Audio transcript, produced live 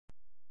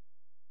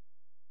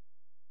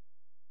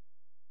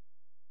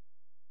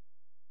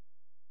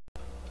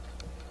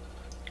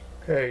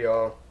Hey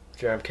y'all,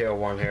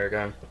 JamKale1 here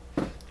again.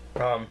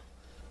 I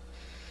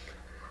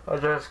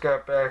just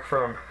got back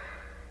from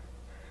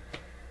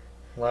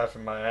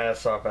laughing my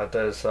ass off at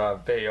this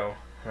video.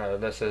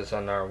 This is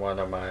another one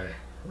of my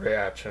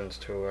reactions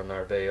to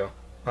another video.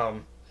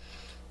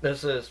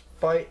 This is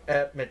Fight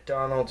at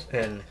McDonald's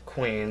in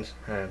Queens,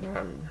 and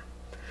I'm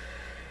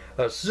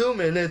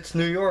assuming it's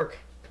New York.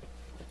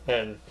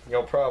 And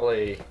you'll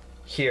probably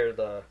hear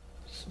the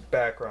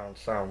background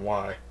sound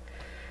why.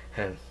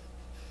 And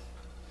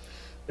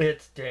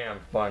it's damn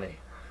funny.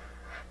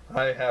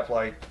 I've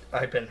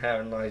been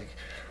having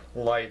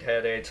light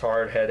headaches,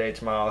 hard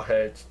headaches, mild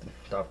headaches,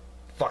 the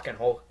fucking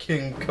whole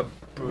king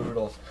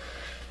caboodle.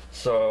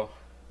 So,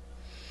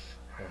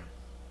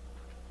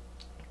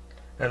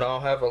 and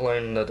I'll have a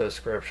link in the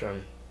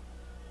description,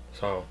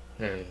 so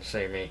you can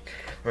see me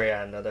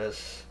reacting to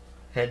this,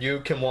 and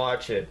you can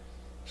watch it.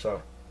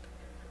 So,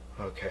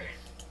 okay.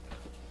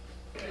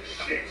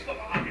 Shit!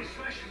 I can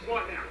smash you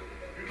right now.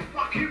 You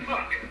fucking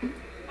muck.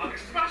 I can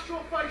smash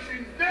your face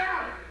in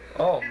now.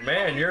 Oh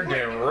man, you're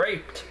getting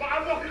raped. But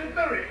I'm not gonna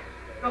do it.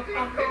 I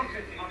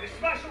can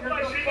smash your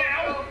face in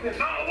now.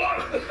 Not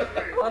one.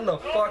 On the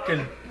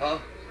fucking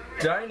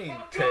dining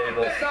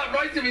table. It's not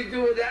right to be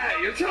doing that.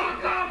 You're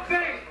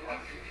talking.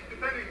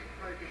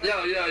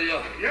 Yo.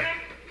 Yeah?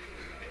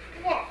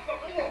 What?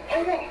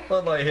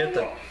 Look like hit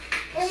the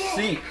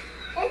seat.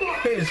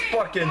 He's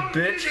fucking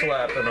bitch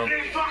slapping him.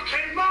 You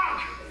fucking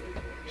muck.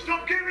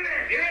 Stop giving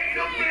it. You ain't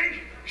no big.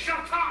 Shut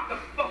up. The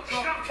fuck up.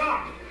 Shut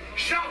up.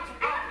 Shut up.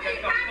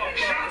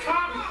 Shut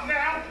up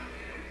now.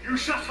 You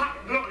shut up.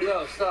 Look.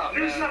 Yo, stop, You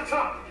man. shut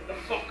up. The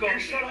fuck up. You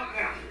shut up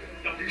now.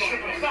 You shut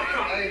the fuck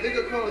up. Hey, they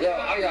could call it. Yo,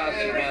 I got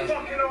you, You're man.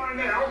 fucking on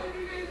now.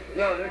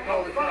 Yo, they're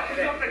calling it.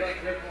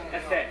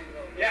 That's it.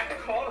 Yeah,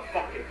 call the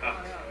fucking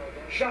cops.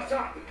 Shut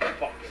up.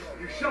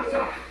 You shut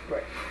up.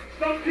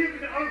 Stop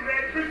keeping it over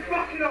there. Big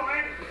fucking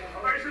eye.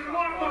 I should have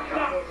light fucking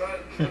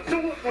up. So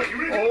what? You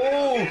really?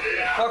 Oh,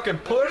 fucking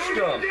pushed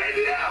him.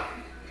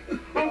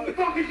 I'll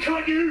fucking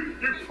cut you,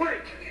 you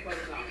prick.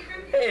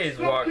 He's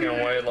walking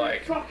away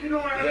like he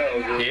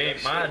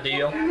ain't my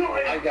deal.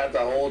 I got the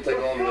whole thing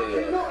on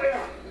video.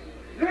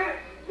 Yeah,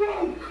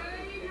 whoa.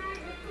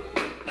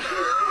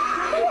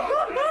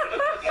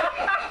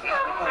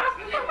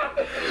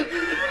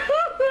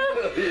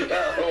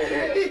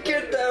 He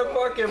get that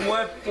fucking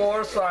wet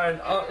floor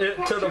sign up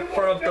to the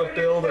front of the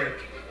building.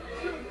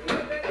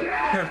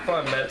 Here's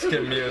fun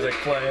Mexican music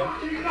playing.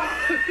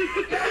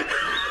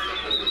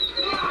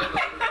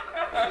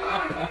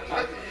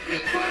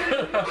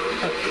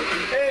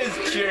 He's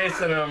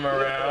chasing him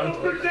around.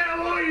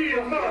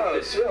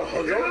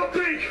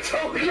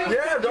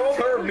 Yeah, don't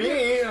hurt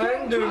me. I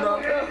didn't do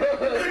nothing.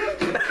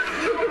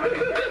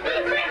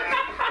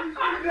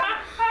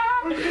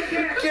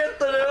 Get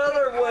the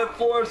other wet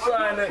floor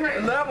sign,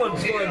 and that one's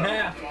split in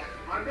half.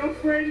 I'm no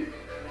friend.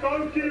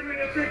 Don't give it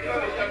a big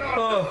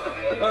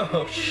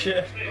Oh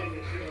shit.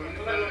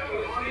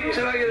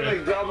 Should I get a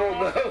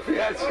McDonald's? No,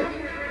 yes.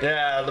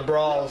 Yeah, the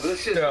brawl's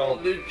still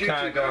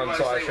kind of going,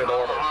 so I should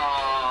order.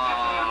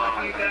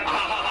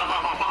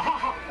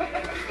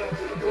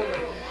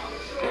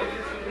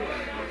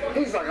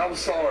 He's like, I'm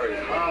sorry.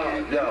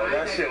 Yo,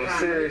 that shit was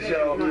serious,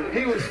 yo.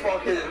 He was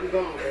fucking.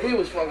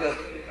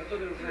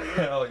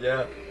 Hell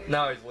yeah.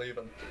 Now he's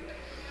leaving.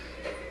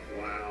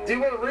 Do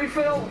you want a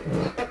refill?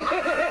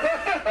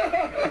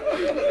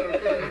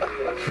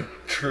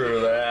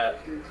 True that.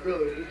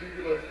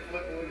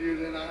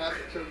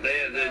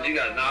 Damn, dude, you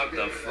got knocked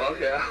the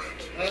fuck out.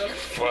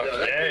 Fuck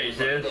yeah, he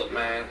did. Look,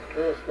 man.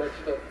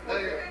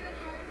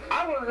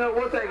 I want to know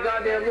what that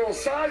goddamn little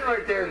sign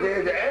right there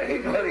did to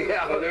anybody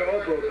out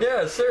there.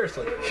 Yeah,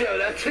 seriously. Yo,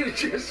 that dude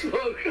just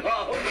spoke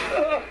up.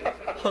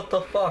 What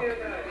the fuck?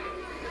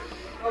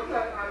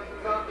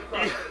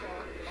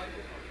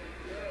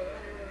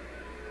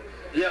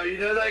 Yo, you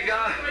know that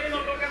guy?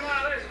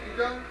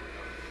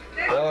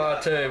 Well,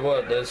 I'll tell you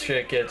what, this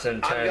shit gets I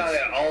got intense.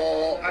 it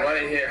all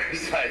right here.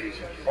 It's like,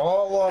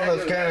 All on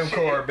this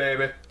camcorder,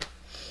 baby.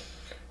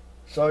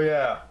 So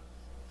yeah.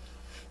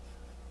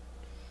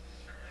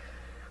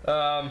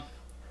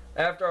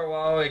 After a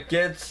while it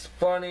gets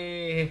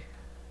funny,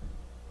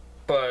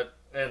 but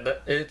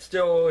it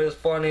still is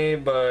funny,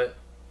 but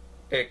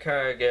it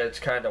kind of gets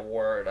kind of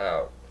word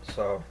out.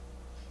 So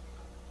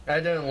I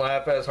didn't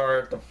laugh as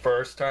hard the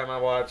first time I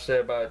watched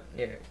it, but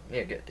you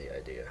get the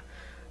idea.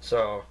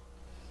 So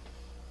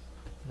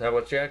that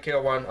was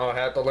JamKale1. I'll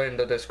have the link in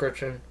the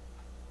description.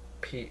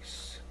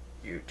 Peace,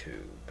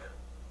 YouTube.